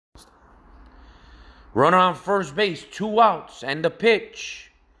Runner on first base, 2 outs, and the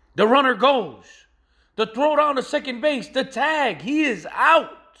pitch. The runner goes. The throw down to second base, the tag, he is out.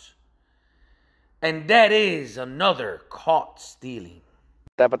 And that is another caught stealing.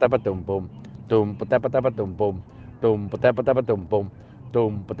 You open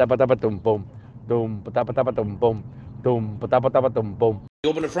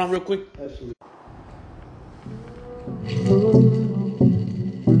the front real quick? Absolutely.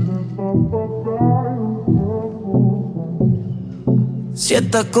 Si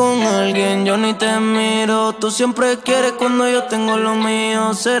estás con alguien, yo ni te miro. Tú siempre quieres cuando yo tengo lo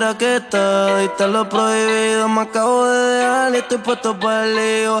mío. ¿Será que está adicta a lo prohibido? Me acabo de dejar y estoy puesto para el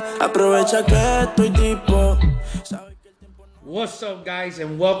lío. Aprovecha que estoy tipo. What's up, guys,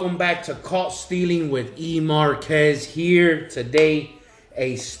 and welcome back to Caught Stealing with E. Marquez. Here today,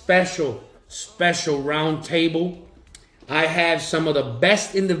 a special round table. I have some of the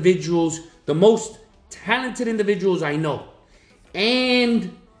best individuals, the most talented individuals I know.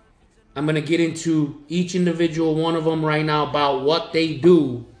 And I'm going to get into each individual one of them right now about what they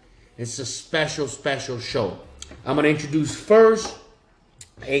do. It's a special show. I'm going to introduce first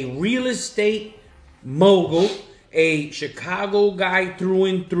a real estate mogul, a Chicago guy through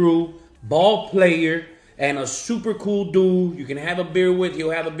and through, ball player, and a super cool dude you can have a beer with.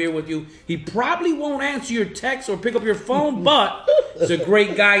 He'll have a beer with you. He probably won't answer your text or pick up your phone, but it's a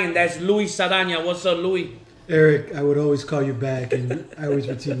great guy, and that's Luis Saldana. What's up, Luis? Eric, I would always call you back, and I always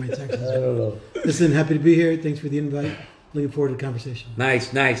receive my texts. I don't know. Listen, happy to be here. Thanks for the invite. Looking forward to the conversation. Nice.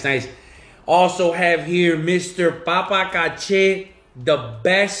 Also have here Mr. Papa Caché, the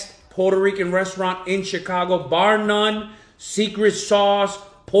best Puerto Rican restaurant in Chicago, bar none. Secret sauce,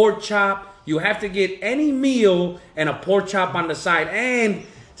 pork chop. You have to get any meal and a pork chop on the side. And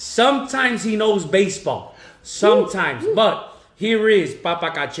sometimes he knows baseball. Sometimes. But here is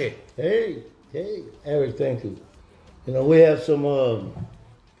Papa Caché. Hey, Eric, thank you. You know, we have some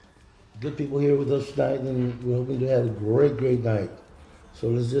good people here with us tonight, and we're hoping to have a great night. So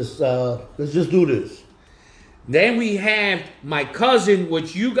let's just do this. Then we have my cousin,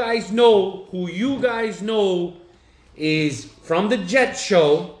 which you guys know, who you guys know is from the Jet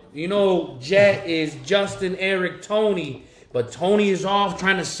Show. You know, Jet is Justin, Eric, Tony. But Tony is off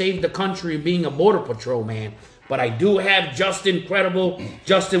trying to save the country being a border patrol man. But I do have Justin Credible.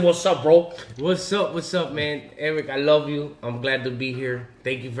 Justin, what's up, bro? What's up, man? Eric, I love you. I'm glad to be here.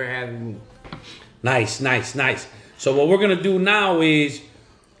 Thank you for having me. Nice. So what we're gonna do now is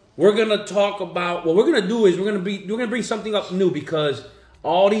we're gonna talk about what we're gonna do is we're gonna bring something up new because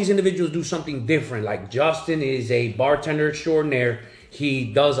all these individuals do something different. Like Justin is a bartender extraordinaire. He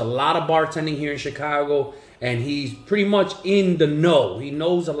does a lot of bartending here in Chicago, and he's pretty much in the know. He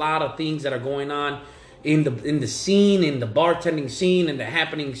knows a lot of things that are going on in the scene, in the bartending scene, in the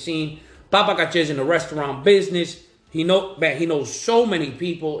happening scene. Papa Caché is in the restaurant business. He knows so many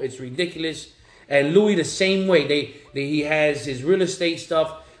people. It's ridiculous. And Louis the same way. He has his real estate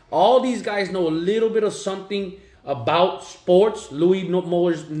stuff. All these guys know a little bit of something about sports. Louis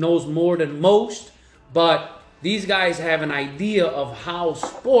knows more than most, but these guys have an idea of how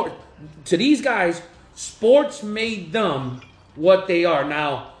to these guys, sports made them what they are.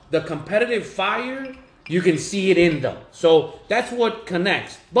 Now, the competitive fire, you can see it in them. So that's what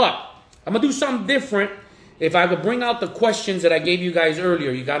connects. But I'm going to do something different. If I could bring out the questions that I gave you guys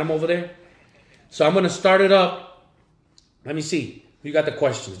earlier. You got them over there? So I'm going to start it up. Let me see. You got the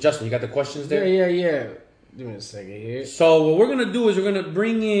questions. Justin, you got the questions there? Yeah. Give me a second here. So what we're going to do is we're going to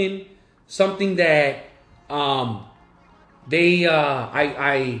bring in something that I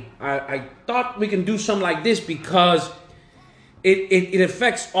thought we can do something like this because it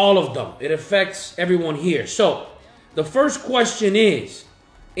affects all of them. It affects everyone here. So the first question is,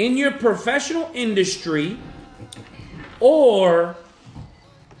 in your professional industry or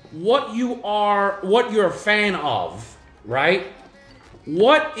what you're a fan of, right?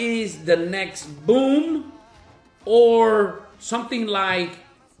 What is the next boom or something like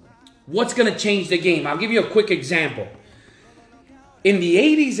what's going to change the game? I'll give you a quick example. In the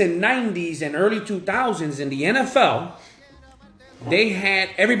 80s and 90s and early 2000s in the NFL,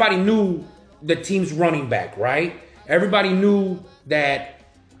 everybody knew the team's running back, right? Everybody knew that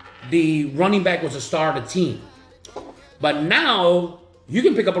the running back was the star of the team. But now you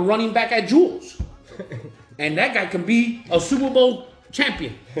can pick up a running back at Jules. And that guy can be a Super Bowl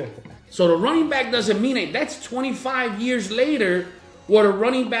champion. So the running back doesn't mean it. That's 25 years later where the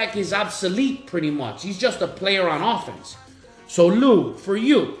running back is obsolete pretty much. He's just a player on offense. So Lou, for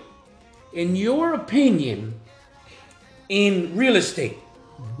you, in your opinion, in real estate,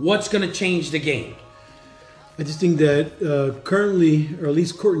 what's going to change the game? I just think that currently, or at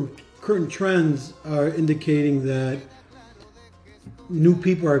least current trends are indicating that new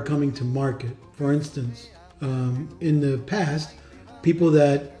people are coming to market. For instance, in the past, people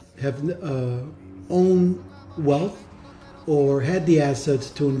that have owned wealth or had the assets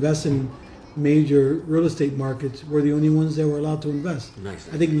to invest in major real estate markets were the only ones that were allowed to invest. Nice.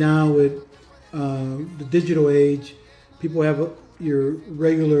 I think now with the digital age, people have your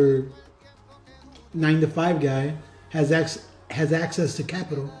regular 9-to-5 guy has access to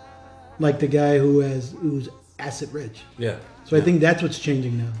capital, like the guy who's asset rich. Yeah. So I think that's what's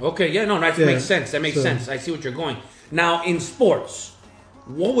changing now. Okay, yeah, no, that Yeah. makes sense. That makes So- sense. I see what you're going. Now, in sports,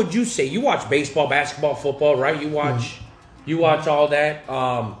 what would you say? You watch baseball, basketball, football, right? You watch all that.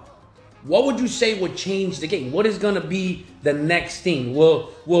 What would you say would change the game? What is going to be the next thing? Will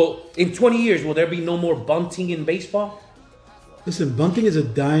in 20 years will there be no more bunting in baseball? Listen, bunting is a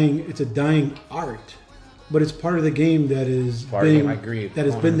dying art, but it's part of the game that is Part of the game, I agree, that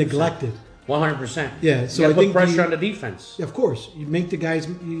has been 100%. neglected. 100%. Yeah, So so you I gotta put think pressure the- on the defense. Of course, you make the guys.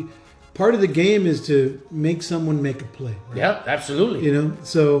 Part of the game is to make someone make a play. Right? Yeah, absolutely. You know,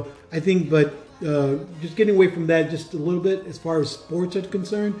 so I think, but just getting away from that just a little bit as far as sports are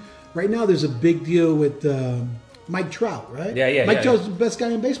concerned. Right now, there's a big deal with Mike Trout, right? Yeah, Mike yeah, Trout's the best guy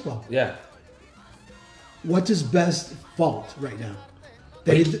in baseball. Yeah. What's his best fault right now?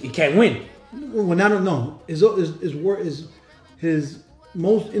 But That he can't win. Well, I don't know. His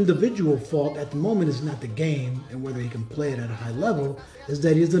most individual fault at the moment is not the game and whether he can play it at a high level. Is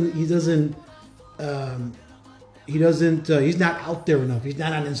that he's not out there enough. He's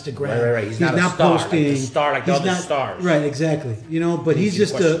not on Instagram. Right. He's not a star, like the star, like the he's other stars. Right, exactly. You know, but he's Easy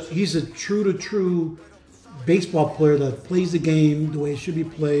just questions. he's a true baseball player that plays the game the way it should be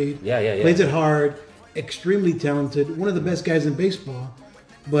played. Yeah. Plays it hard. Extremely talented. One of the best guys in baseball.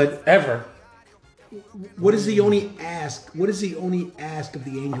 But Ever. what is the only ask? What is the only ask of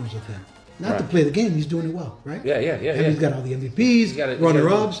the Angels of him? Not to Right. play the game. He's doing it well, right? Yeah. And he's got all the MVPs, gotta- he's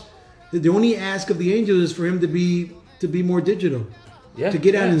runner-ups. The only ask of the Angels is for him to be more digital. Yeah, To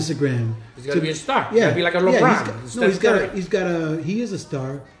get on yeah. Instagram. He's gotta be a star. Yeah. Gotta be like a Yeah, LeBron. he's got a. He is a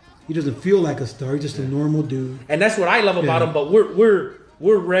star. He doesn't feel like a star. He's just a normal dude. And that's what I love about Yeah. him. But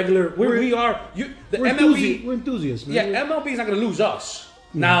we're regular. We are. The We're, MLB. we're enthusiasts, man. Yeah, MLB is not going to lose us.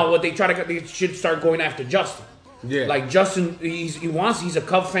 Now, what they should start going after Justin. Yeah. Like Justin, he's a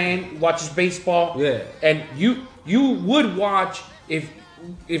Cub fan, he watches baseball. Yeah. And you would watch if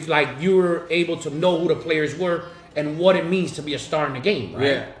like you were able to know who the players were and what it means to be a star in the game, right?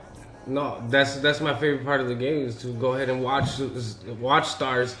 Yeah. No, that's my favorite part of the game is to go ahead and watch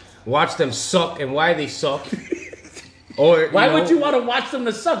stars, watch them suck and why they suck. Or Why would you want to watch them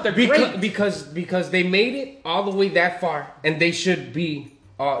to suck? They're great. because they made it all the way that far and they should be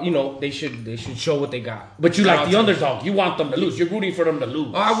they should show what they got. But you like the I'll underdog. You want them to lose. You're rooting for them to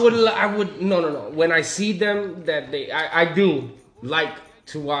lose. I would no. When I see them I do like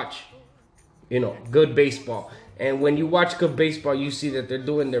to watch, good baseball. And when you watch good baseball, you see that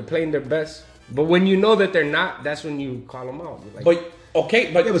they're playing their best. But when you know that they're not, that's when you call them out. Like, But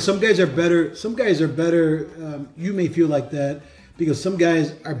okay, but Yeah, but some guys are better. Some guys are better. You may feel like that because some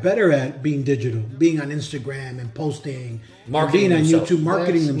guys are better at being digital, being on Instagram and posting, Marketing being on themselves. YouTube,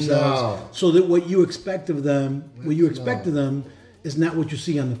 marketing That's- themselves, no. so that what you expect of them, is not what you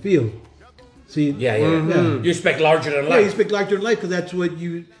see on the field. See, yeah. Yeah. You expect larger than Yeah, you life. expect larger than life because that's what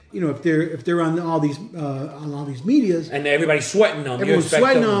if they're on all these medias. And everybody's sweating them. You Everyone's expect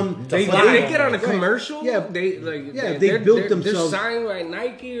sweating them them. to they fly. get on a Right. commercial. Yeah. they they built they're themselves- signed by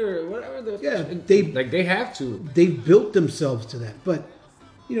Nike or whatever. Yeah, they have to. They've built themselves to that. But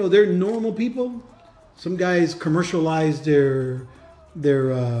they're normal people. Some guys commercialize their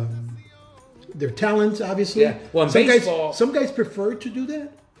talents, obviously. Yeah. Well, in some baseball- guys prefer to do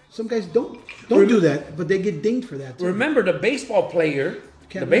that. Some guys don't do that, but they get dinged for that too. Remember, the baseball player.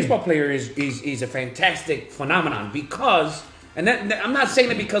 Can't The baseball player is a fantastic phenomenon because, and I'm not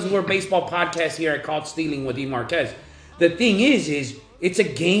saying it because we're a baseball podcast here at Caught Stealing with E. Marquez. The thing is it's a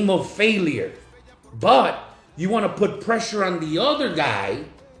game of failure, but you want to put pressure on the other guy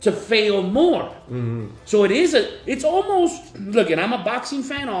to fail more. So it's almost, look, and I'm a boxing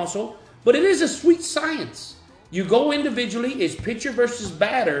fan also, but it is a sweet science. You go individually, it's pitcher versus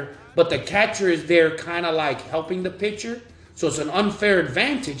batter, but the catcher is there kind of like helping the pitcher. So it's an unfair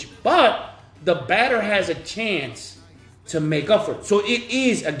advantage, but the batter has a chance to make up for it. So it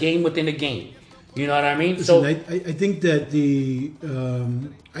is a game within a game. You know what I mean? Listen, So I think that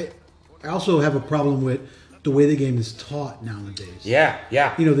I also have a problem with the way the game is taught nowadays. yeah.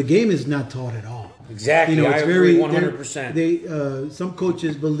 The game is not taught at all. Exactly. I agree 100%. They some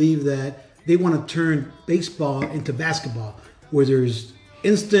coaches believe that they want to turn baseball into basketball, where there's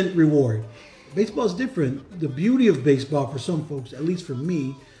instant reward. Baseball is different. The beauty of baseball for some folks, at least for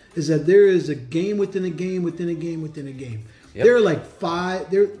me, is that there is a game within a game within a game within a game. Yep. There are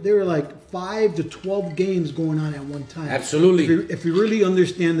like five to 12 games going on at one time. Absolutely. If you really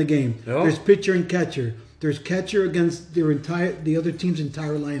understand the game, Yep. there's pitcher and catcher. There's catcher against the other team's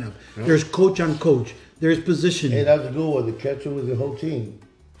entire lineup. Yep. There's coach on coach. There's positioning. It has to do with the catcher with the whole team.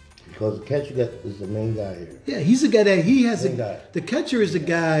 Because the catcher is the main guy here. Yeah, he's the guy that he has. Main guy. The catcher is the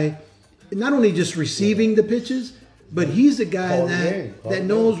guy, not only just receiving the pitches, but he's the guy Call the game. Call that the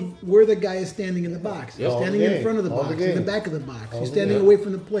knows game. where the guy is standing in the box. He's Call the standing in game. front of the Call the box, in the game. back of the box. Call He's the standing game. away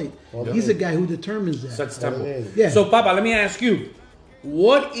from the plate. Call the He's the game. guy who determines that. Such tempo. Yeah. So, Papa, let me ask you,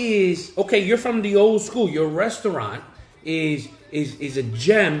 what is okay? You're from the old school. Your restaurant is a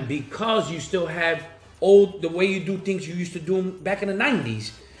gem because you still have the way you do things you used to do them back in the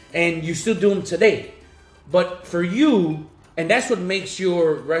 '90s, and you still do them today. But for you, and that's what makes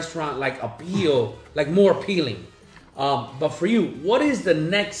your restaurant like more appealing. But for you, what is the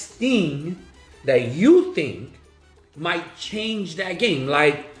next thing that you think might change that game?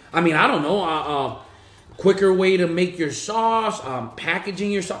 Like, I mean, I don't know, quicker way to make your sauce,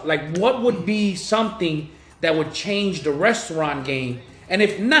 packaging your sauce. Like, what would be something that would change the restaurant game? And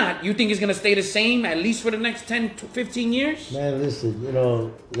if not, you think it's going to stay the same at least for the next 10 to 15 years? Man, listen,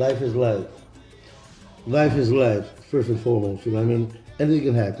 life is life. Life is life, first and foremost. You know what I mean? Anything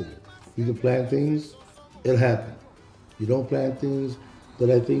can happen. You can plan things, it'll happen. You don't plan things, but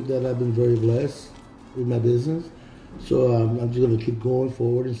I think that I've been very blessed with my business. So I'm just going to keep going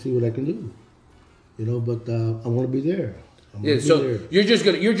forward and see what I can do. But I want to be there. Yeah, so you're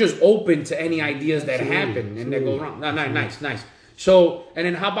just open to any ideas that happen and that go wrong. Nice. So, and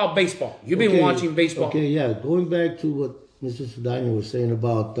then how about baseball? You've been watching baseball. Okay, yeah. Going back to what Mr. Sedano was saying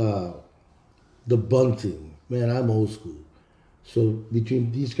about the bunting. Man, I'm old school. So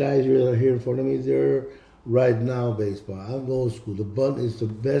between these guys here that are here in front of me, they're right now baseball. I'm old school. The bunt is the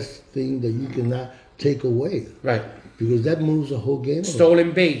best thing that you cannot take away. Right. Because that moves the whole game.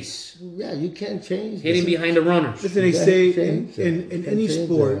 Stolen base. Yeah, you can't change Hitting that. behind the runners. Listen, they say in any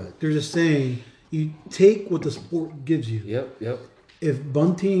sport, there's a saying, you take what the sport gives you. Yep. If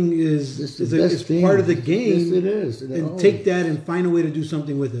bunting is the best thing. part of the game, Yes, it is. then take that and find a way to do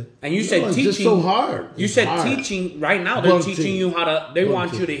something with it. And you said it's teaching. just so hard. You It's said hard. teaching. Right now, they're Bunting. teaching you how to. They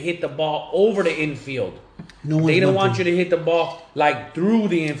want Bunting. you to hit the ball over the infield. No one's They don't want bunting. you to hit the ball like through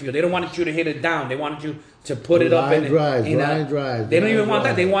the infield. They don't want you to hit it down. They want you to put it up Line in drives, in a- line drives, They don't line even want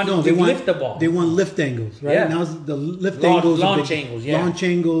that. They drives. want No, you they to want lift the ball. They want lift angles, right? Yeah. Now the lift Launch- angles, are launch big. angles, yeah. Launch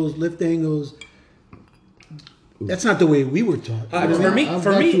angles, lift angles. That's not the way we were taught. For me, I'm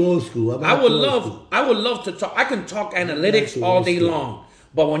for back me, to old school. I'm I back would to old love, school. I would love to talk. I can talk analytics to all old day school. long,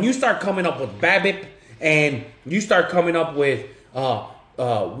 but when you start coming up with BABIP and you start coming up with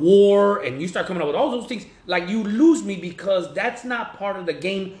WAR and you start coming up with all those things, like you lose me because that's not part of the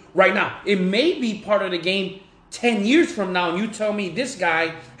game right now. It may be part of the game 10 years from now, and you tell me this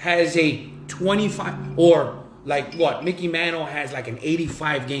guy has a 25 or like what Mickey Mantle has like an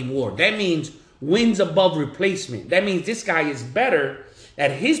 85 game WAR. That means wins above replacement. That means this guy is better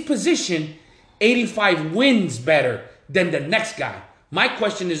at his position, 85 wins better than the next guy. My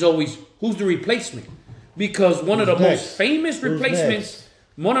question is always, who's the replacement? Because one of the Who's most next? famous Who's replacements,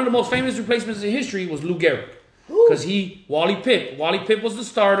 one of the most famous replacements in history was Lou Gehrig. Because Wally Pipp was the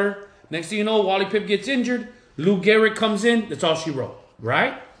starter. Next thing you know, Wally Pipp gets injured. Lou Gehrig comes in. That's all she wrote,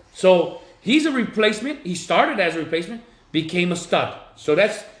 right? So he's a replacement. He started as a replacement, became a stud. So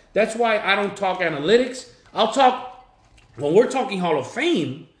that's why I don't talk analytics. I'll talk, when we're talking Hall of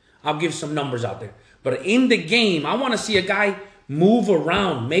Fame, I'll give some numbers out there. But in the game, I want to see a guy move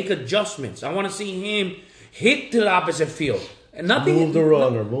around, make adjustments. I want to see him hit to the opposite field. And nothing. Move the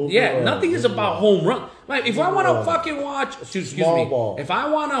runner, move the runner, nothing is move the about runner. home run. Like if I want to fucking watch, excuse Small me, ball. if I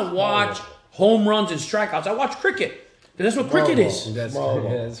want to watch home runs and strikeouts, I watch cricket. That's what cricket is. That's, Small ball.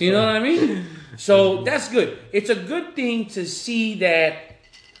 that's You know what I mean? So that's good. It's a good thing to see that,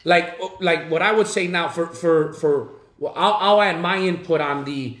 like what I would say now well, I'll add my input on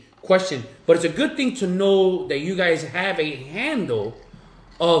the question, but it's a good thing to know that you guys have a handle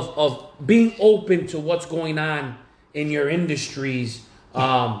of being open to what's going on in your industries,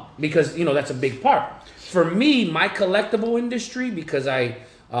 because that's a big part. For me, my collectible industry, because I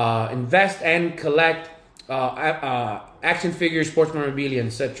invest and collect action figures, sports memorabilia,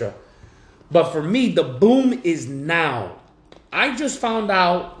 etc. But for me, the boom is now. I just found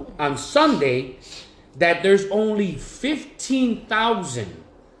out on Sunday that there's only 15,000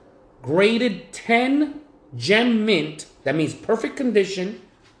 graded 10 gem mint, that means perfect condition,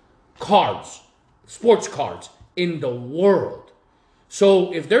 cards, sports cards in the world.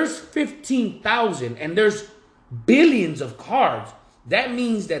 So if there's 15,000 and there's billions of cards, that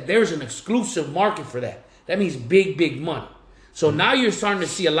means that there's an exclusive market for that. That means big, big money. So now you're starting to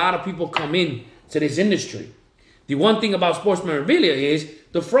see a lot of people come in to this industry. The one thing about sports memorabilia is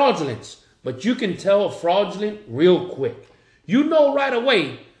the fraudulence. But you can tell fraudulent real quick. You know right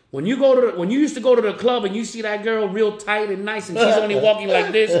away when you used to go to the club and you see that girl real tight and nice and she's only walking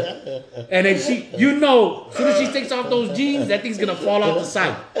like this, and then as soon as she takes off those jeans, that thing's gonna fall out the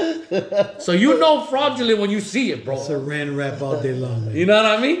sight. So you know fraudulent when you see it, bro. Saran wrap all day long, man. You know what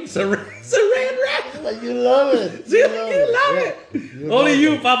I mean? Saran wrap. Like you love it. You love it. Only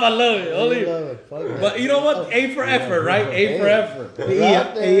you, Papa, love it. Only you. But you know what? A for effort, right? A for effort.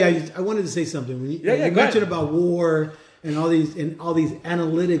 I wanted to say something. When you mentioned about war and all these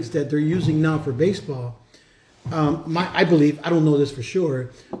analytics that they're using now for baseball, I believe, I don't know this for sure,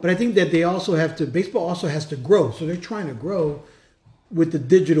 but I think that baseball also has to grow. So they're trying to grow with the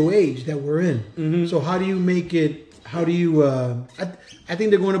digital age that we're in. Mm-hmm. So how do you make it? How do you? I think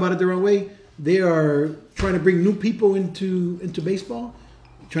they're going about it the wrong way. They are trying to bring new people into baseball,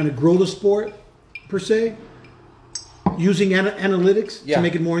 trying to grow the sport per se, using analytics to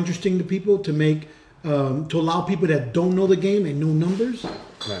make it more interesting to people, to make to allow people that don't know the game and know numbers.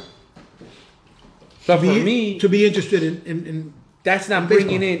 Right. So for me, to be interested in that's not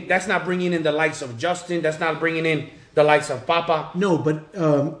bringing in. That's not bringing in the likes of Justin. That's not bringing in the likes of Papa. No, but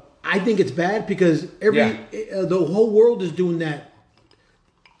I think it's bad because the whole world is doing that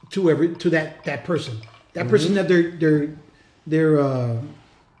to that person. That person that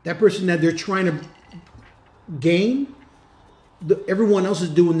that person that they're trying to gain. Everyone else is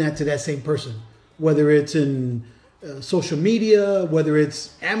doing that to that same person, whether it's in social media, whether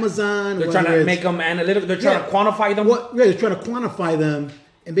it's Amazon. They're trying to make them analytical. They're trying to quantify them. They're trying to quantify them,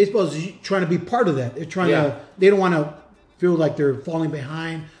 and baseball is trying to be part of that. They're trying to. They don't want to feel like they're falling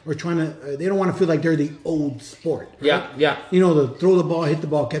behind, or they don't want to feel like they're the old sport. Right? Yeah. You know, the throw the ball, hit the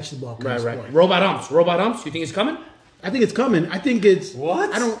ball, catch the ball. Right. Robot umps. You think it's coming? I think it's coming. I think it's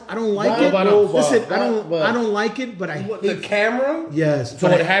what? I don't like it. Listen, I don't like it, but I hate the camera. Yes.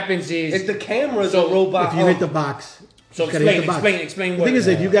 So what happens is it's the camera. So robot. If you hit the box. So explain what. The thing is,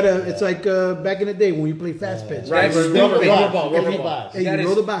 if you gotta, it's like back in the day when you play fast pitch. Right. Rubber ball. Hey, you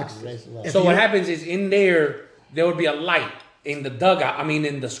roll the box. So what happens is in there would be a light in the dugout. I mean,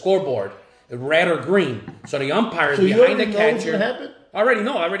 in the scoreboard, red or green. So the umpire's behind the catcher. I already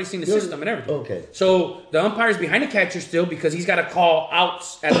know. I already seen the system and everything. Okay. So the umpire's behind the catcher still because he's got to call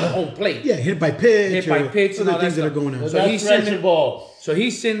outs at the home plate. Yeah, hit by pitch. And all things that that are going on. So he's sitting there. So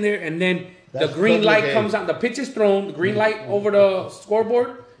he's sitting there, and then the green light comes out. The pitch is thrown. The green light over the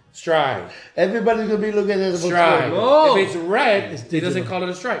scoreboard. Strike. Everybody's gonna be looking at the strike. Oh. If it's red, he doesn't call it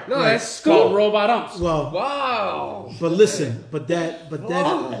a strike. No, that's called cool. robot umps. Well, wow. But listen,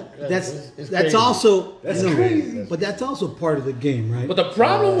 that's also crazy. But that's also part of the game, right? But the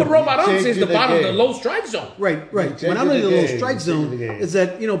problem with robot umps is the bottom of the low strike zone. Right. When I'm in the low strike zone, is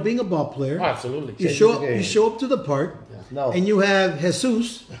that being a ball player, absolutely. You show up to the park, and you have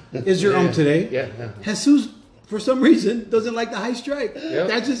Jesus is your today. Yeah. Jesus, for some reason, doesn't like the high strike. Yep.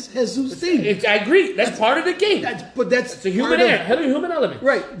 That's just Jesus' thing. I agree. That's part of the game. That's the human element.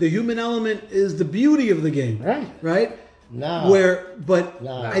 Right. The human element is the beauty of the game. Right.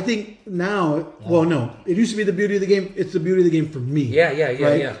 I think now, well, no, it used to be the beauty of the game. It's the beauty of the game for me.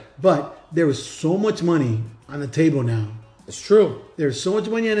 Yeah. But there is so much money on the table now. It's true. There's so much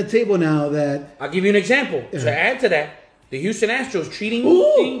money on the table now that I'll give you an example to add to that. The Houston Astros cheating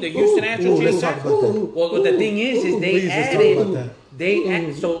thing. The Houston Astros. Let's talk about that. Well, the thing is they added.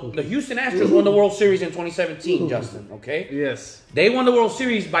 So the Houston Astros won the World Series in 2017. Justin, okay? Yes. They won the World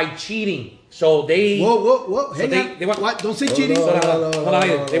Series by cheating. So they. Whoa! So they went. What? Don't say cheating.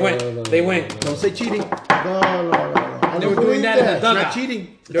 They went. Don't say cheating. No. They were doing that in the dugout. It's not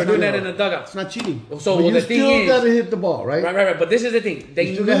cheating. They were doing that in the dugout. It's not cheating. So but the thing is, you still gotta hit the ball, right? Right. But this is the thing.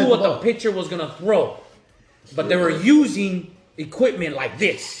 They knew what the pitcher was gonna throw, but they were using equipment like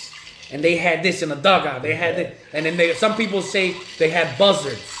this, and they had this in the dugout. They had it, and then some people say they had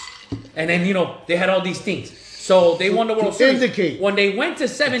buzzards, and then they had all these things. So they won the World Series. Indicate when they went to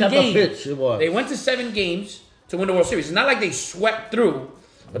 7 games. They went to 7 games to win the World Series. It's not like they swept through,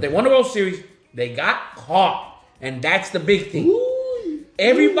 but they won the World Series. They got caught, and that's the big thing.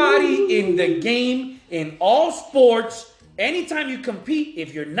 Everybody in the game, in all sports, anytime you compete,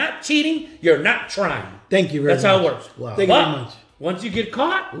 if you're not cheating, you're not trying. Thank you very much. That's how it works. Wow. Thank you very much. Once you get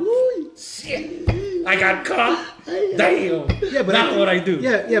caught, shit, I got caught. Damn. Yeah, but not what I do.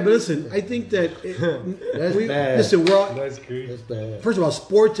 Yeah, but listen, I think that that's bad. Listen, That's crazy. That's bad. First of all,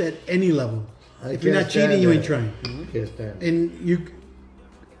 sports at any level. If you're not cheating, you ain't trying. Can't stand it. And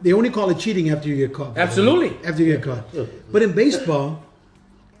they only call it cheating after you get caught. Absolutely. After you get caught. But in baseball,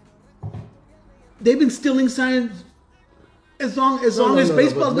 they've been stealing signs as long as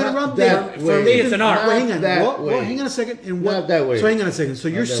baseball's been around. For me, it's an art. Well, hang on. That Well, way. hang on a second. And Not that way. So hang on a second. So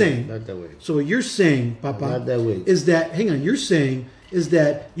you're saying, Not that way. so what you're saying, Papa, Not that way. is that hang on. You're saying is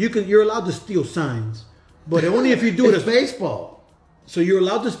that you're allowed to steal signs, but only if you do it It's as baseball. So you're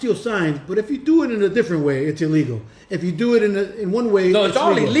allowed to steal signs, but if you do it in a different way, it's illegal. If you do it in one way, No, it's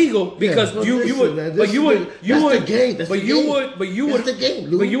all legal. illegal because Well, you listen, would, man, but this you is would, the- you that's would, the game, that's but the you game. would, but you That's would, the game,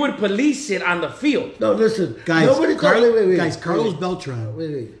 Lou. but you would police it on the field. No, listen, Guys, nobody wait, guys, Carlos wait. Beltran.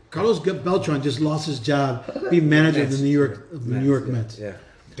 Wait. Carlos Beltran just lost his job being manager of the New York Mets. Yeah.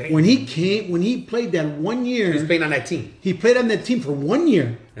 When he played that 1 year, He's playing on that team. he played on that team for 1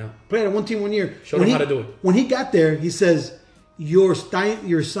 year. Yeah. Played on one team 1 year. Showed When him he- how to do it. When he got there, he says your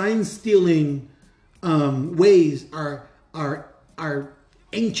sign stealing ways are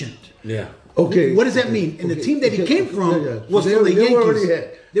ancient. Yeah. Okay. What does that mean? And the team that he came from was They- from the they were Yankees. already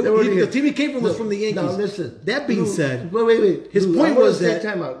hit. They were already The hit. team he came from was from the Yankees. Now listen. That being Lou, said, wait. his Lou, point I wanna was say that-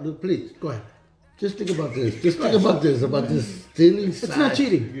 time out. Lou, please. go ahead. Just think about this. Just think about this stealing. It's not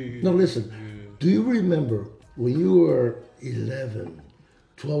cheating. No, listen. Do you remember when you were 11,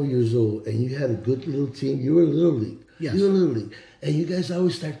 12 years old and you had a good little team? You were in Little League. Yes. You were in Little League. And you guys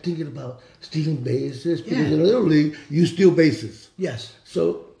always start thinking about stealing bases because Yeah. in Little League, you steal bases. Yes.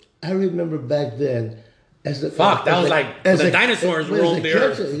 So I remember back then, as a Fuck, that was like the dinosaurs roamed there.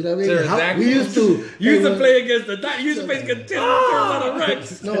 catcher, you know what I mean? Sir, How- exactly. we used to You used to hey, play against the you used to play against Carolina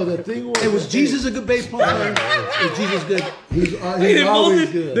Rex. No, the thing was, Hey, was Jesus a good baseball player? Was Jesus good? He's Did always Moses,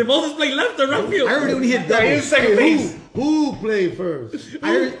 good. did Moses play left or right field? I heard when he hit Yeah, he doubles. was second base. Who played first? I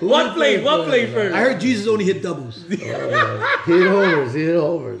heard, What played first? I heard Jesus only hit doubles. He hit homers.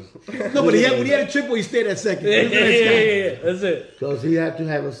 No, but when he had a triple, he stayed at second. He was the next guy. Yeah, that's it. Because he had to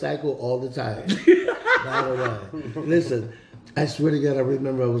have a cycle all the time. Listen, I swear to God, I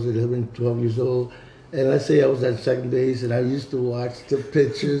remember I was 11, 12 years old. And let's say I was at second base and I used to watch the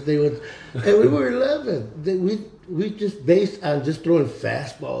pitchers. And we were 11. We just based on just throwing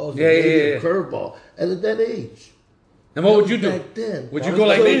fastballs Yeah, and maybe yeah, a yeah. curveball at that age. And what would you do? Back then. Would you go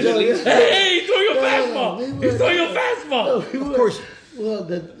like So, this? no, listen. Hey, he's throwing a No, fastball. we were- He's throwing a fastball. Of course. Well,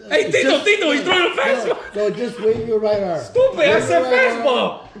 Hey, Tito, he's throwing a fastball. No, just wave your right arm. Stupid, I Wave said your right fastball.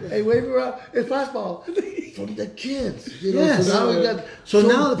 arm. Hey, wave your arm. It's fastball. From the kids. You know, Yes. so now we got So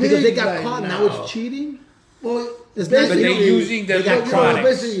now, because they big got right caught, now it's cheating? Well, It's But basically- they're using the they got electronics.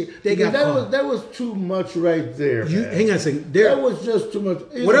 basically, They got that caught. that was too much right there. man. Hang on a second. That was just too much.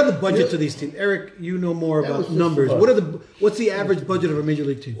 What are the budgets of these teams? Eric, you know more That was about just numbers. fun. What's the average budget of a major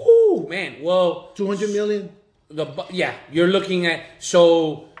league team? Ooh, man. Well, 200 million? you're looking at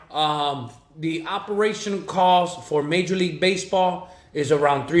the operation cost for Major League Baseball is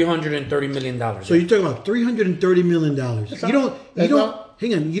around $330 million. So you're talking about $330 million.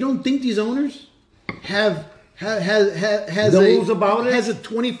 Hang on, you don't think these owners has Knows about it? has a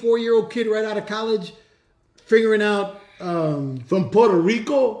 24-year-old kid right out of college figuring out From Puerto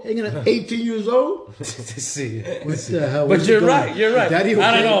Rico, hang on, 18 years old. See. what the hell? But what's you're he right. doing? You're right. Daddy,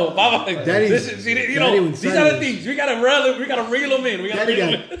 I don't know. Baba, Daddy- you Daddy know, went these are the sideways. things we gotta reel them in. We gotta Daddy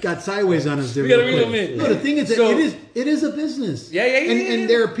reel them in. got sideways on us there. We gotta real reel quick. him in. No, the thing is that So- it is a business. Yeah. And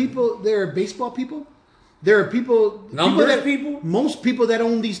there are baseball people. There are people. People? Most people that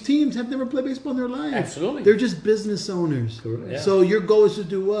own these teams have never played baseball in their life. Absolutely. They're just business owners. Yeah. So your goal is to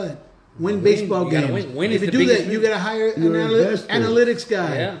do what? Win baseball You gotta games. win. Win if is you the do biggest that, you thing. got to hire an You're an investor. analytics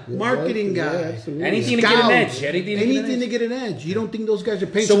guy, Yeah. marketing Yeah, guy, absolutely. Anything to get an edge. anything to get an edge. You don't think those guys are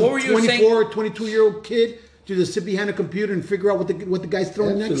paying So some what were you 24, 22-year-old kid to just sit behind a computer and figure out what the guy's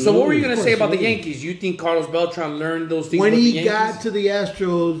throwing next? So what were you gonna Of say course, about the yeah. Yankees? You think Carlos Beltran learned those things When with the he Yankees? got to the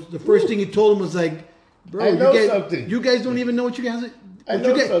Astros, the first thing he told him was like, "Bro, I know you guys, something. you guys don't even know what you guys. I what know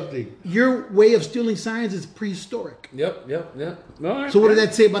you guys- something. Your way of stealing signs is prehistoric." Yep. All right. So what did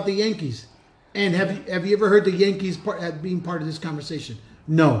that say about the Yankees? And have you ever heard the Yankees being part of this conversation?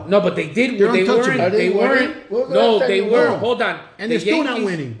 No. No, but they did. They're They untouchable. weren't. Are They they winning? weren't. What was the No, last time they they were. won? Hold on. And The they're still not Yankees-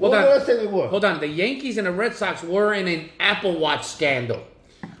 winning. Hold What on. did I say they won? Hold on. The Yankees and the Red Sox were in an Apple Watch scandal,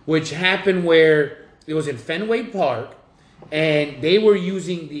 which happened where it was in Fenway Park, and they were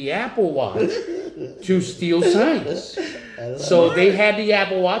using the Apple Watch to steal signs. So they had the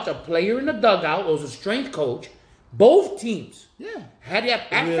Apple Watch. A player in the dugout was a strength coach. Both teams had the at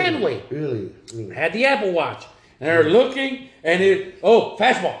Fenway. Really? Had the Apple Watch. And they're looking, and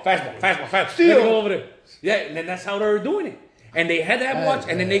fastball. Let me go over there. Yeah, and then that's how they were doing it. And they had the Apple Watch,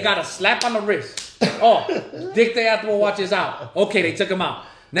 and then they got a slap on the wrist. Oh, Dick, the Apple Watch is out. Okay, they took him out.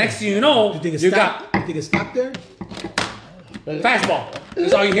 Next thing you know, You think it you stopped? You think it stopped there? got fastball.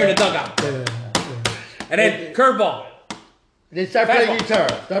 That's all you hear in the dugout. And then curveball. They start playing guitar.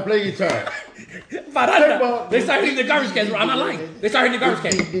 Baranda. They start hitting the garbage cans. I'm not lying. They start hitting the garbage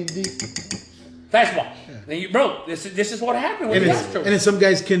cans. Fastball. And you, bro, this is what happened with the Astros. And then some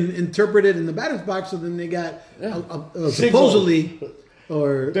guys can interpret it in the batter's box, so then they got supposedly,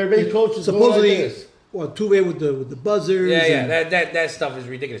 or their main coaches supposedly, two-way with the buzzers. Yeah. That stuff is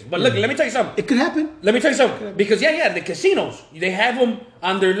ridiculous. But look, let me tell you something. It could happen. Let me tell you something. Because the casinos, they have them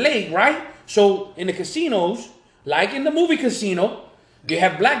on their leg, right? So in the casinos, like in the movie Casino, you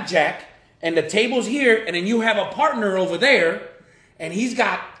have blackjack, and the table's here, and then you have a partner over there, and he's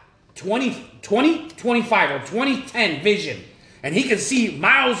got 20/25 or 20/10 vision, and he can see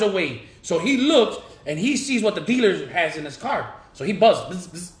miles away. So he looks and he sees what the dealer has in his card. So he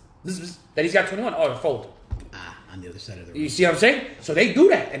buzzes that he's got 21. Oh, fold. On the other side of the room. You see what I'm saying? So they do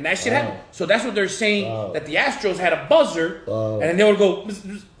that, and that shit happens. So that's what they're saying, that the Astros had a buzzer, and then they would go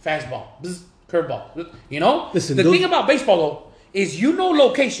fastball, curveball. You know? Listen, the thing about baseball though is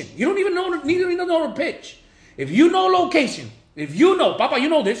location. You don't even know the pitch. If you know location. If you know, Papa, you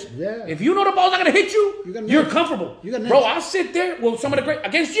know this. Yeah. If you know the ball's not gonna hit you're comfortable. You got an Bro, edge. I'll sit there with some of the great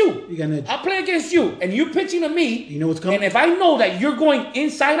against you. You got an edge. I'll play against you, and you're pitching to me. You know what's coming? And if I know that you're going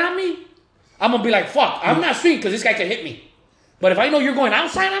inside on me, I'm gonna be like, "Fuck, I'm not swinging because this guy can hit me." But if I know you're going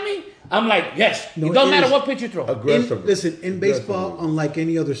outside on me, I'm like, "Yes." No, it doesn't it matter is what pitch you throw. Aggressive. In baseball, unlike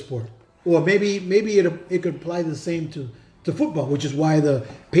any other sport, or maybe it could apply the same to football, which is why the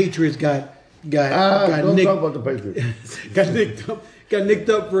Patriots got don't nicked, talk about the Patriots. got nicked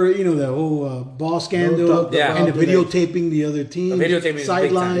up for the whole ball scandal talk about and the the videotaping the other team videotaping is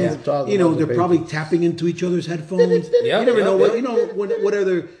sidelines. big time, yeah. Talk You know about the they're probably Patriots. tapping into each other's headphones. Yeah, you never yeah, know yeah. what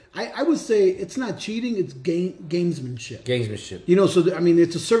other. I would say it's not cheating; it's gamesmanship. Gamesmanship. You know, so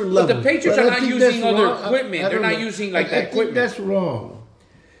it's a certain But level. the Patriots But are I not think using that's other wrong. equipment. I They're don't not know. using like I that think equipment. that's wrong.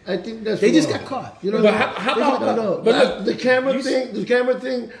 I think that's They wrong. just got caught. You know, But how about- no. but look, the camera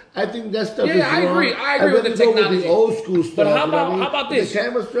thing. I think that stuff Yeah, is I wrong. agree. I agree with the I'd rather go technology. the old school stuff. But how you know what I about- mean? how about this? The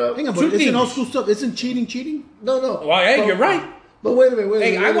camera stuff. Hang on, Two but isn't things. old school stuff? Isn't cheating? No. Well, hey, But- you're right. But wait a minute.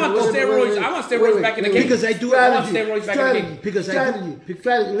 Hey, I want the steroids. I want steroids back in the game. Because I do it- I want steroids back in the game. Because I do-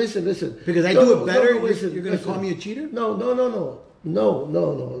 Strategy. Listen. Because I do it better. You're going to call me a cheater? No.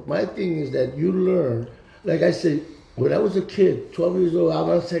 My thing is that you learn. Like I said, when I was a kid, 12 years old, I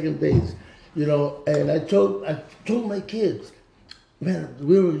was on second base. You know, and I told my kids, man,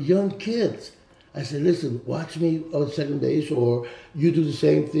 we were young kids. I said, listen, watch me on second base, or you do the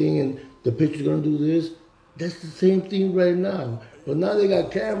same thing, and the pitcher's gonna do this. That's the same thing right now. But now they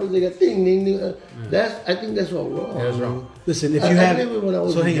got cameras, they got ding. I think that's all wrong. That's wrong. Listen, if I you have, did it when I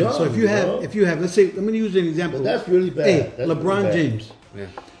was so hang on. young, So if you have, let's say, let me use an example. But that's really bad. Hey, That's LeBron really bad. James. Yeah.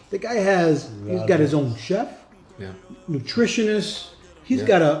 The guy he's got his own chef, Yeah. nutritionist. He's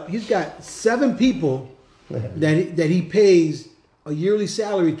got 7 people that he pays a yearly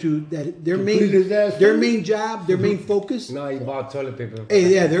salary to. That their clean his ass their too? main job, their main focus. No, he bought toilet paper.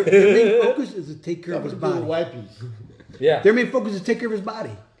 Hey, yeah, their main focus is to take care of his body. Wipes. Yeah. Their main focus is to take care of his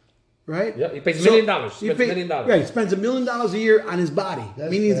body, right? Yeah, he pays $1 million. He spends $1 million. Right, he spends $1 million a year on his body. That's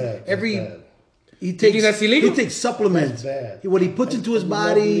Meaning bad. every That's bad. he takes think that's illegal? he takes supplements. That's bad. What he puts into his I do not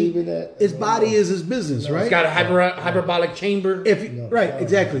body, believe in that. his body is his business, right? He's got a hyperbolic chamber.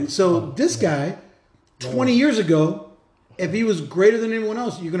 Exactly. So this guy, 20 years ago, if he was greater than anyone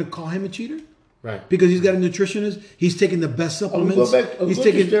else, you're going to call him a cheater? Right. Because he's got a nutritionist, he's taking the best supplements. He's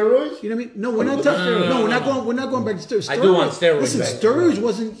taking steroids. You know what I mean? No, we're not talking. No, we're not going back to steroids. I do want steroids Listen,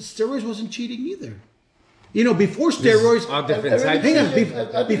 back. steroids wasn't cheating either. You know, before steroids, All different types. hang on. I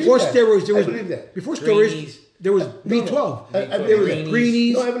believe Before that. steroids, there I was believe that. before steroids, Greenies. there was B12. I There was believe that.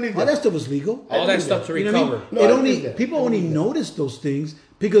 greenies. No, I believe All that. that stuff was legal. All that stuff to You know what I mean? recover. No, I believe only that. people I only believe that. noticed those things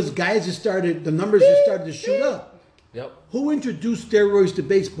because guys just started. The numbers just started to shoot up. Yep. Who introduced steroids to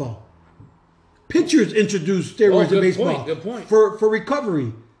baseball? Pitchers introduced steroids to good baseball. point, good point. For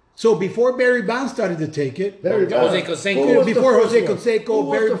recovery. So before Barry Bonds started to take it, Very Jose bad. Canseco. Who was the before first Jose one? Canseco, Who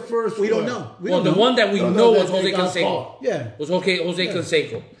was Barry, the first we don't one? know. We Well, don't the know. one that we No, know that was Jose they got Canseco. caught. Yeah. Was Jose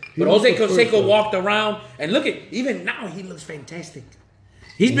Canseco. But was Jose the first Canseco one. walked around, and look at, even now he looks fantastic.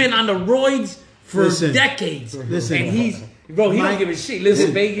 He's been on the roids for Listen. decades. Listen. And he don't give a shit. Lives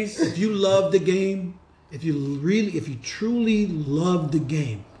in Vegas. If you love the game, if you truly love the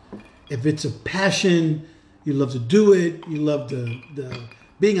game, if it's a passion, you love to do it, you love the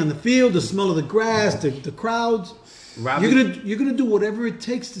being on the field, the smell of the grass, the crowds. You're gonna do whatever it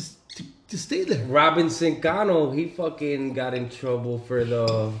takes to stay there. Robinson Cano, he fucking got in trouble for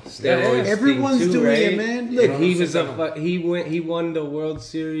the steroids. Everyone's thing too, doing right? it, man. Look, And he was he won the World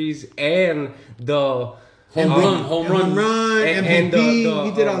Series and the Home run. Home run, And MVP.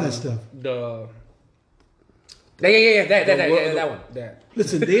 He did all that stuff. That one. That.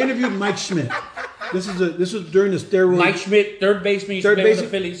 Listen, they interviewed Mike Schmidt. This was during the steroid. Mike Schmidt, third baseman, used to play with the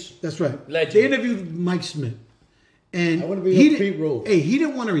Phillies. That's right. Legend. They interviewed Mike Schmidt, and I wanna be he a Pete Rose. Hey, he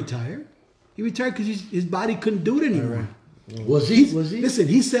didn't want to retire. He retired because his body couldn't do it anymore. Was he? Listen,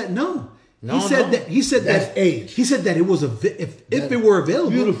 he said no. No, he said no. that. He said That's that. age. He said that it was if it were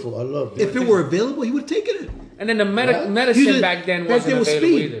available. Beautiful. I love that. If it were available, he would have taken it. And then the Right. medicine back then wasn't was available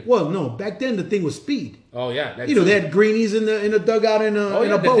speed. either. Well, no, back then the thing was speed. Oh yeah, that's You know, they had greenies in the dugout in oh in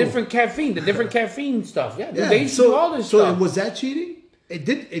yeah, a bowl. the different caffeine stuff. Yeah, Yeah, they used to do all this stuff. was that cheating?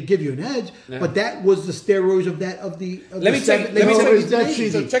 It give you an edge, but that was the steroids of the. Let me tell you- let me No, tell you- it's not so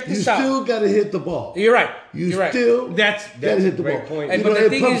cheating. check this you out. still got to hit the ball. You're right. You You're right. still That's gotta a hit the great ball. point. And You but know, the it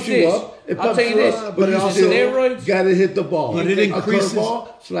thing pumps is you this. up. It I'll pumps tell you you this. up, But but you you see still steroids- got to hit the ball. But it A increases- curveball,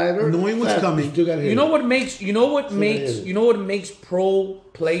 slider, knowing what's fastball, coming. you still gotta hit You it. know what makes pro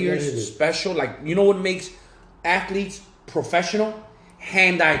players Yeah, it is. special? Like you know what makes athletes professional?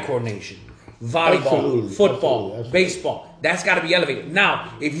 Hand-eye coordination. Volleyball, Absolutely, football, absolutely. baseball. That's got to be elevated.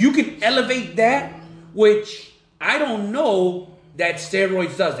 Now, if you can elevate that, which I don't know that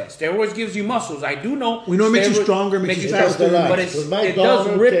steroids does that. Steroids gives you muscles. I do know. We know it makes you steroids stronger, makes you faster. but So Mike it does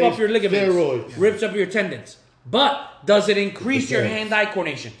Donald rip takes up your ligaments, steroids. rips up your tendons. But does it increase your depends. hand-eye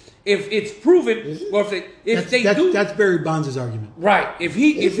coordination? If it's proven, or if they do, That's Barry Bonds' argument. right? If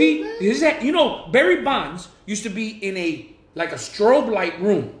he is that Barry Bonds used to be in a strobe light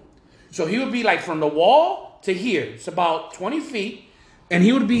room, so he would be like from the wall to here. It's about 20 feet, and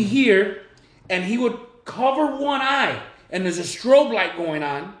he would be here, and he would cover one eye, and there's a strobe light going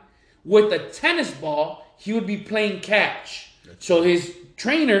on. With a tennis ball, he would be playing catch. So his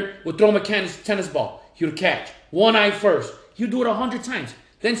trainer would throw him a tennis ball. He would catch one eye first. He would do it 100 times.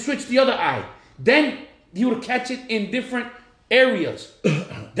 Then switch the other eye. Then he would catch it in different areas.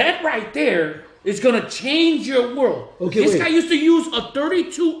 That right there is gonna change your world. Okay, this wait. guy used to use a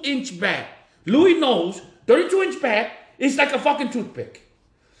 32-inch bat. Louis knows 32-inch bat is like a fucking toothpick.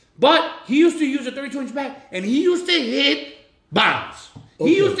 But he used to use a 32-inch bat, and he used to hit bombs.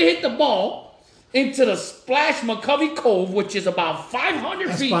 He used to hit the ball into the Splash McCovey Cove, which is about 500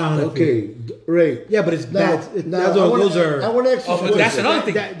 That's feet. 500 feet. Okay, Ray. Yeah, but it's bad. Now, Those are. I want to ask you Oh, a but that's question. another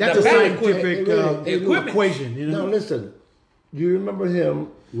thing. That's The a bat scientific equipment. equation. You know. Now listen, do you remember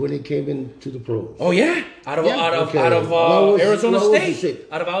him when he came into the pros? Oh yeah, out of Okay. What was- Arizona what was the State. shape?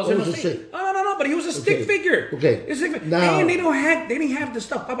 Out of What Arizona was the State. shape? No. But he was a stick Okay. figure. Okay. He was a stick figure. Now- And they didn't have the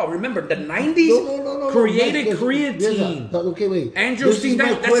stuff. Papa, remember the '90s No. created Yes, creatine. okay, wait. Andrew This is Steen, my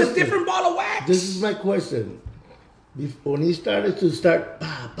that's a question. different ball of wax. This is my question. When he started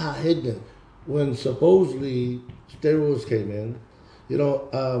hitting it, when supposedly steroids came in,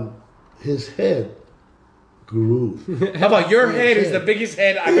 his head grew. How about your head is the biggest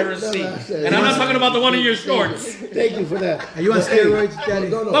head I've ever No, seen, I said- and I'm not talking about the one in your shorts. Thank you for that. Are you on But, hey, steroids, Daddy?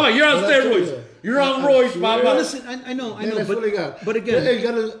 No. Mama, you're on But I tell steroids. you, You're on I roids, swear- Mama. Well, listen, I know, Man, I swear to God. but again, Hey,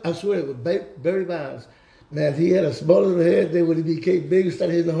 I swear, with Barry Bonds, man, he had a small little head. Then when he became big, he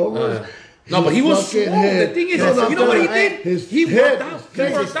started hitting the home runs. No, but he was fucking swole. head- The thing is, No, you know what he I'm telling did? you, his He head worked out. was He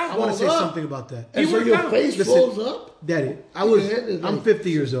crazy. worked out. I want to say Folds up. something about that. And so worked your out. face Listen. folds up. Daddy, Your head is I'm like- 50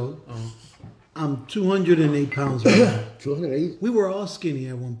 years old. I'm 208 pounds right now. 208. We were all skinny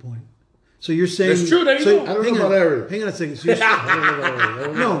at one point. So you're saying That's true, there you go. I don't hang know on, about Eric. Hang on a second. So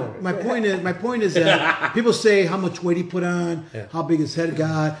you're, no, my point is that people say how much weight he put on, how big his head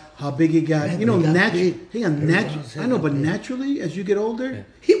got, how big he got. You know, he got naturally. big. Hang on, Everyone's head I know, got but big. naturally, as you get older,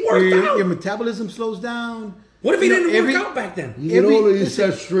 He worked out. your metabolism slows down. What if he You know, didn't work out back then? You get older, you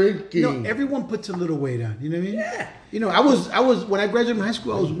start shrinking. You know, everyone puts a little weight on. You know what I mean? Yeah. You know, I was when I graduated from high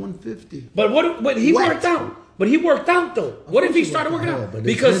school, I was 150. But he What? worked out. But he worked out though. What if he started working Yeah, out? but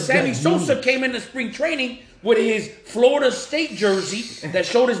Because his Sammy head got Sosa huge. came into spring training with his Florida State jersey that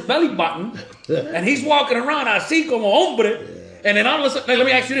showed his belly button, and he's walking around así como hombre. And then all of a sudden, let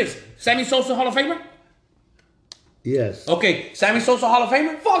me ask you this: Sammy Sosa Hall of Famer? Yes. Okay, Sammy Sosa Hall of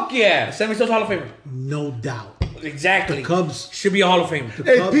Famer? Fuck yeah, Sammy Sosa Hall of Famer. No doubt. Exactly. The Cubs- should be a Hall of Famer.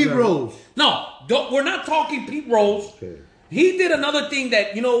 Hey, Cubs Pete are- Rose. No, we're not talking Pete Rose. Okay. He did another thing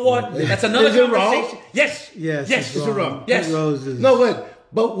that, you know what? That's another Is it wrong? conversation. Yes. Yes, Yes. it's wrong. Yes. Pete Rose is, No, wait.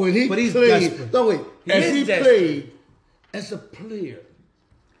 But when he But he's played, desperate. no, wait. As is he desperate. played as a player,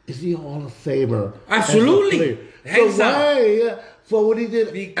 is he a Hall of Famer? Absolutely. As a player? Hands So why, for what he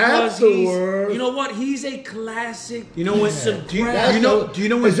did Because afterwards? you know what? He's a classic. You know when? piece of Do you crap. know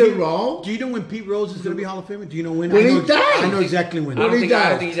when? Is it Pete- wrong? Do you know when Pete Rose is going to be Hall of Famer? Do you know when? When I he know, dies. I know exactly when. I don't When he think- I don't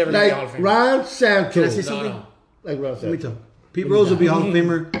died. think he's ever gonna be Hall of Like Famer. Ron Santos. Can I say something? no. Like Ron Let me Santos. tell you. Pete Rose will be Hall of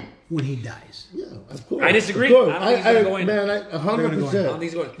Famer when he dies. Yeah. of course. I disagree. Of course. I don't think he's gonna go in. Man, I 100%. don't think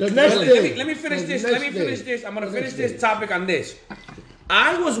he's going. The next day. Let me finish The this. next Let me finish day. this. I'm gonna The finish next this day. topic on this.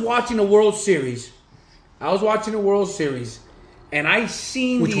 I was watching the World Series. And I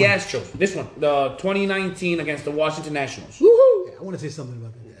seen Which the one? Astros. This one, the 2019 against the Washington Nationals. Yeah, I want to say something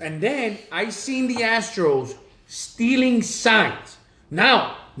about that. And then I seen the Astros stealing signs.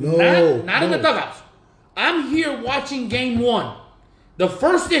 Now, No, not in the no. dugouts. I'm here watching game one. The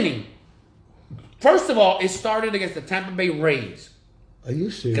first inning. First of all, it started against the Tampa Bay Rays. Are you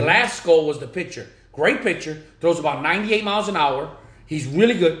serious? Glasgow was the pitcher. Great pitcher. Throws about 98 miles an hour. He's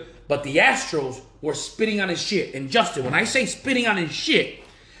really good. But the Astros were spitting on his shit. And Justin, when I say spitting on his shit,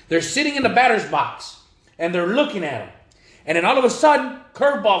 they're sitting in the batter's box. And they're looking at him. And then all of a sudden,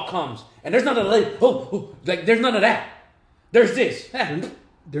 curveball comes. And there's none of like there's none of that. There's this.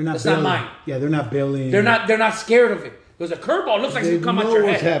 They're not That's bailing. not mine. Yeah, they're not bailing. They're not scared of it. Because a curveball looks like They it's gonna come know out your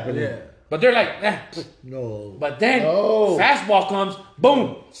what's head. happening. But they're like, No. But then No. fastball comes,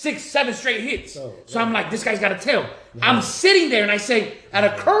 boom, 6, 7 straight hits. So I'm like, this guy's got a tail. I'm sitting there and I say, at a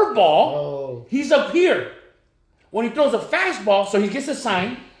curveball, he's up here. When he throws a fastball, so he gets a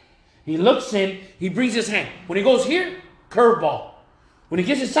sign, he looks in, he brings his hand. When he goes here, curveball. When he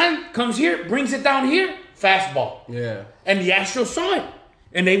gets his sign, comes here, brings it down here, fastball. Yeah. And the Astros saw it.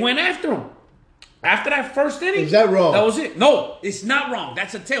 And they went after him. After that first inning, Is that wrong? That was it. No, it's not wrong.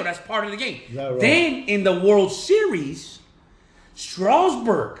 That's a tail. That's part of the game. Not wrong. Then in the World Series,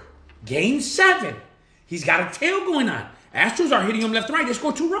 Strasburg, Game 7, he's got a tail going on. Astros are hitting him left and right. They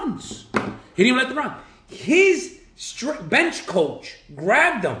scored 2 runs. Hitting him left and right. His bench coach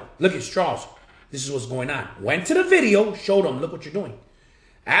grabbed him. Look at Strauss. This is what's going on. Went to the video, showed him, look what you're doing.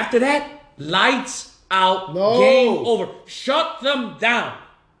 After that, lights out, game over. Shut them down.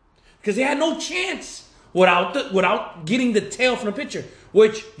 Because they had no chance without getting the tail from the pitcher.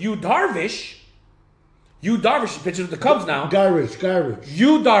 Which Yu Darvish pitches with the Cubs now. Garbage.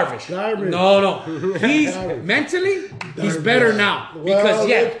 Yu Darvish. Garbage. No. He's mentally, he's better now. Because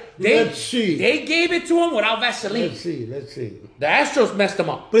Well, let's see. they gave it to him without Vaseline. Let's see. The Astros messed him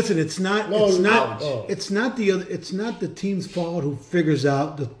up. But listen, it's not no. it's not the team's fault who figures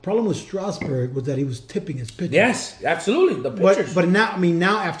out. The problem with Strasburg was that he was tipping his pitches. Yes, absolutely. The pitchers. But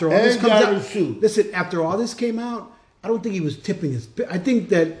now after all this And comes out, Garbage too. listen, after all this came out, I don't think he was tipping his. I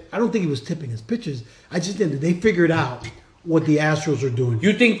don't think he was tipping his pitches. I just think that they figured out what the Astros are doing.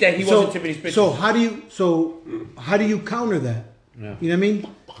 You think that he wasn't tipping his pitches? So how do you counter that? Yeah. You know what I mean?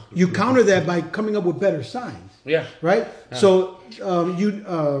 You counter that by coming up with better signs. Yeah. Right. Yeah. So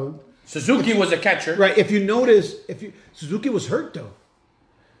Suzuki was a catcher. right. If you notice, Suzuki was hurt though.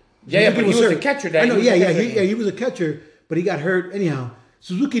 Yeah, but he was hurt. a catcher. I know. He was a catcher. He was a catcher, but he got hurt anyhow.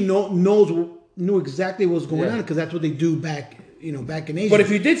 Suzuki knew exactly what was going on because that's what they do back in Asia. But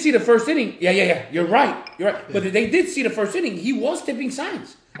if you did see the first inning, yeah, you're right. But they did see the first inning. He was tipping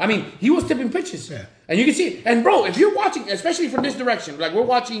signs. I mean, he was tipping pitches. Yeah. And you can see it. And bro, if you're watching, especially from this direction, like we're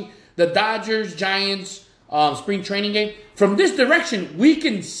watching the Dodgers Giants spring training game, from this direction we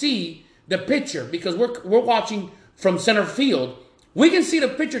can see the pitcher because we're watching from center field. We can see the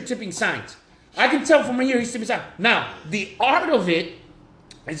pitcher tipping signs. I can tell from here he's tipping signs. Now, the art of it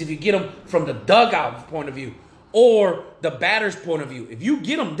is if you get them from the dugout point of view or the batter's point of view. If you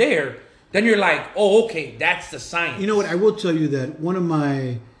get them there, then you're like, oh, okay, that's the sign. you know what, I will tell you that one of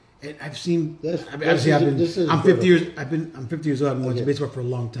my, and I've seen. This is I'm 50 years. I'm 50 years old. I've been watching baseball for a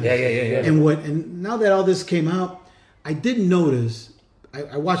long time. Yeah. And now that all this came out, I did notice.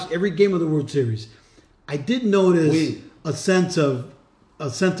 I watched every game of the World Series. I did notice a sense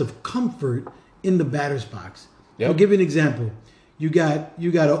of comfort in the batter's box. Yep. I'll give you an example. You got an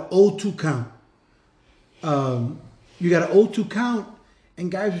 0-2 count. You got an 0-2 count,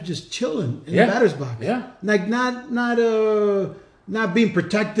 and guys are just chilling in the batter's box. Yeah. Like not being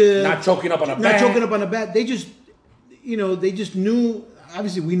protected, Not choking up on a not bat. choking up on a bat. They just knew.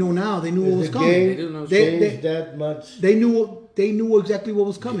 Obviously, we know now. They knew what was The coming. game changed that much. They knew exactly what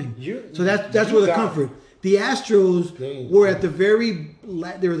was coming. So that's where the comfort. The Astros were at the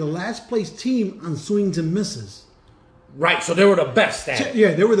they were the last place team on swings and misses. Right, so they were the best at it.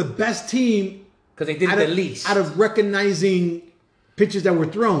 Yeah, they were the best team Because they did it the least. out of recognizing pitches that were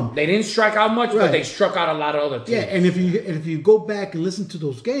thrown. They didn't strike out much, but Right. they struck out a lot of other teams. Yeah, and if you go back and listen to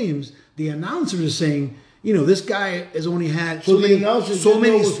those games, the announcers are saying, this guy has only had So the announcers didn't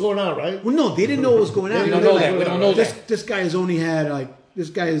know what was going on, right? Well, no, they didn't know what was going on. We don't know that. We don't know that. This guy has only had this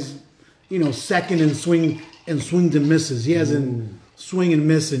guy is second in swings and misses. He hasn't swing and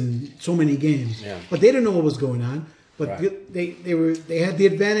miss in so many games. Yeah. But they didn't know what was going on. But Right. they had the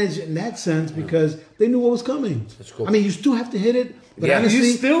advantage in that sense because they knew what was coming. That's cool. I mean, you still have to hit it. But Yeah. honestly,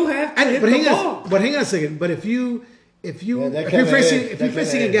 You still have to hit but the hang ball. on, but hang on a second. But if you're that facing a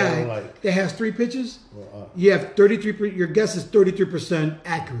kinda guy edge, I don't like. that has 3 pitches, you have 33%. Your guess is 33%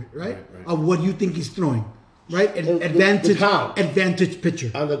 accurate, right? Of what you think he's throwing, right? The Advantage, count. advantage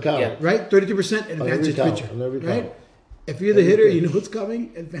pitcher, On the count. Yeah. right? 33% every advantage count, pitcher, on every right? count. If you're the hitter, you know what's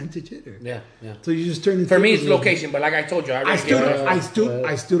coming. Advantage hitter. Yeah, yeah. So you just turn the For me, tables it's a little bit. location, but like I told you, I already still, get it.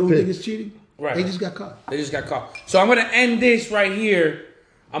 I still don't think it's cheating. Right, They right. just got caught. They just got caught. So I'm gonna end this right here.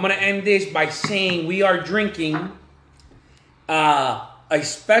 I'm gonna end this by saying we are drinking a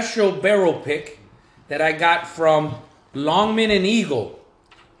special barrel pick that I got from Longman and Eagle,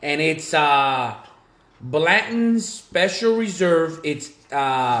 and it's Blanton's Special Reserve. It's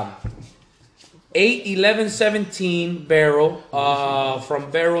 8-11-17 barrel from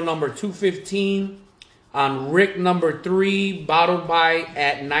barrel number 215 on Rick number 3, bottled by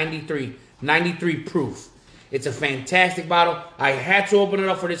at 93 proof. It's a fantastic bottle. I had to open it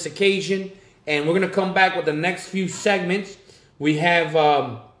up for this occasion, and we're gonna come back with the next few segments. We have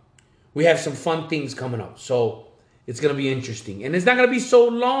some fun things coming up, so it's gonna be interesting, and it's not gonna be so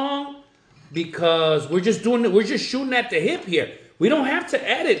long because we're just shooting at the hip here. We don't have to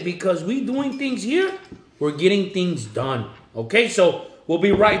edit because we doing things here. We're getting things done. Okay, so we'll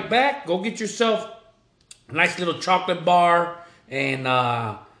be right back. Go get yourself a nice little chocolate bar and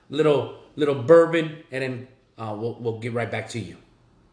little bourbon, and then we'll get right back to you.